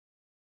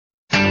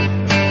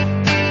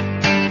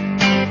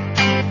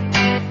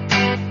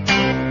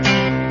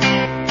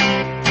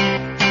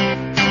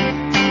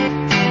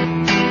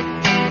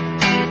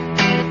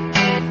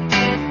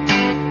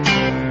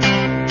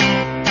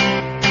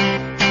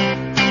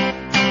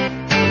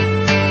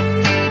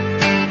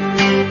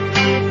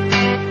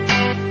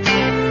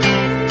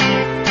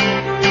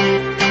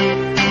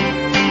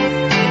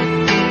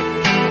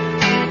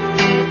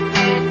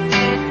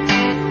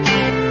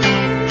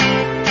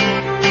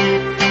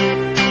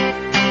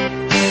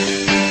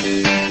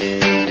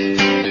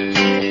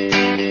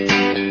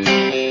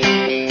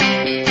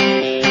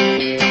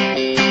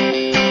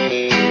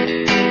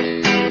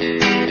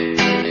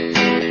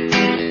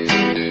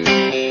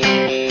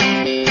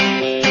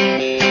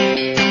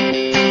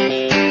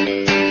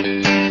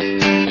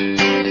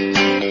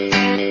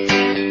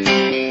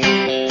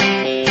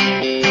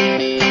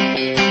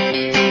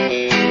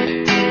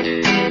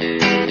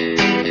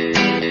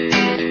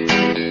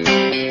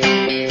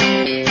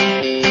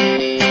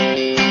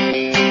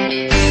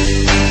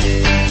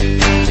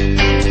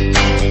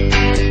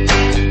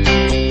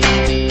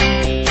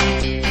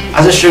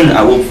a student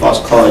at Wilberforce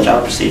College,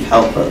 I receive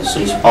help at the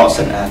Study Support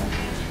Centre.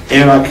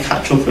 Here I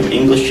catch up with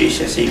English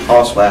GCSE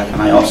coursework,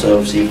 and I also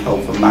receive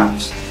help from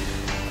maths.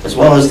 As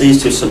well as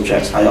these two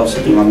subjects, I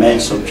also do my main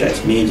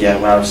subject, media,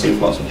 where I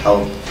receive lots of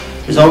help.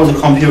 There's always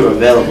a computer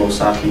available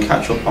so I can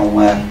catch up on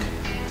work.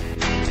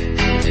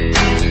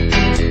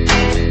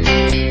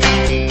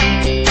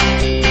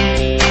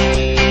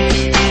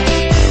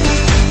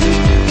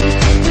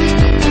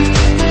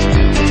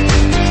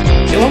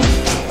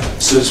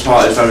 Study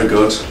support is very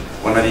good.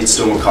 When I need to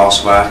do my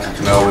coursework, I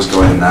can always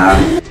go in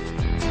there.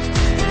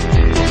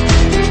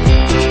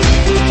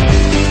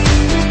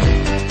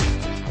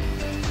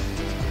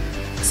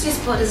 Study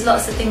support does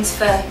lots of things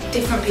for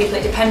different people.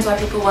 It depends why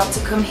people want to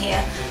come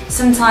here.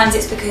 Sometimes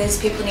it's because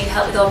people need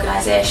help with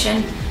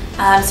organisation,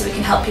 so we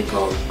can help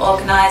people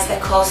organise their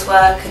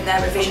coursework and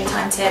their revision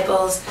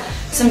timetables.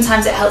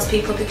 Sometimes it helps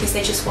people because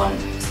they just want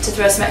to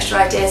throw some extra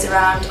ideas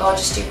around or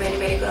just do really,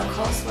 really good on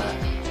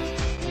coursework.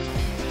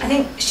 I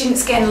think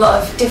students gain a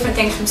lot of different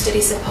things from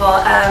study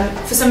support.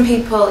 For some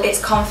people it's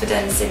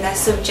confidence in their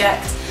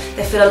subject.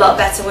 They feel a lot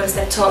better once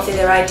they've talked through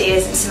their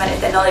ideas and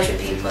cemented their knowledge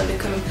with people and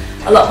become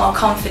a lot more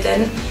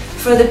confident.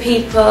 For other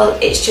people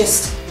it's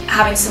just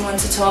having someone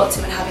to talk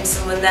to and having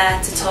someone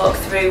there to talk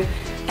through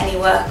any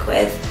work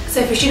with.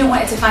 So if a student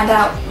wanted to find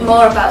out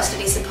more about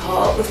study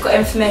support, we've got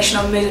information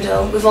on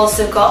Moodle. We've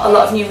also got a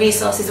lot of new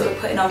resources that we're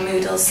putting on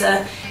Moodle,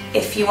 so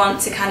if you want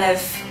to kind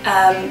of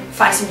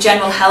find some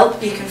general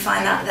help, you can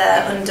find that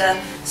there under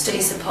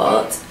study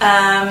support.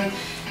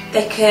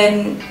 They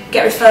can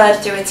get referred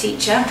through a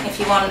teacher. If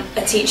you want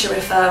a teacher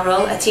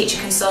referral, a teacher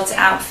can sort it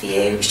out for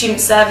you.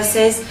 Student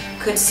services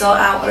could sort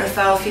out a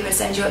referral for you and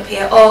send you up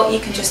here, or you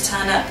can just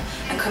turn up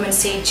and come and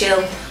see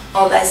Jill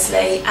or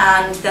Leslie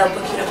and they'll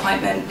book you an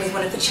appointment with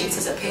one of the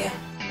tutors up here.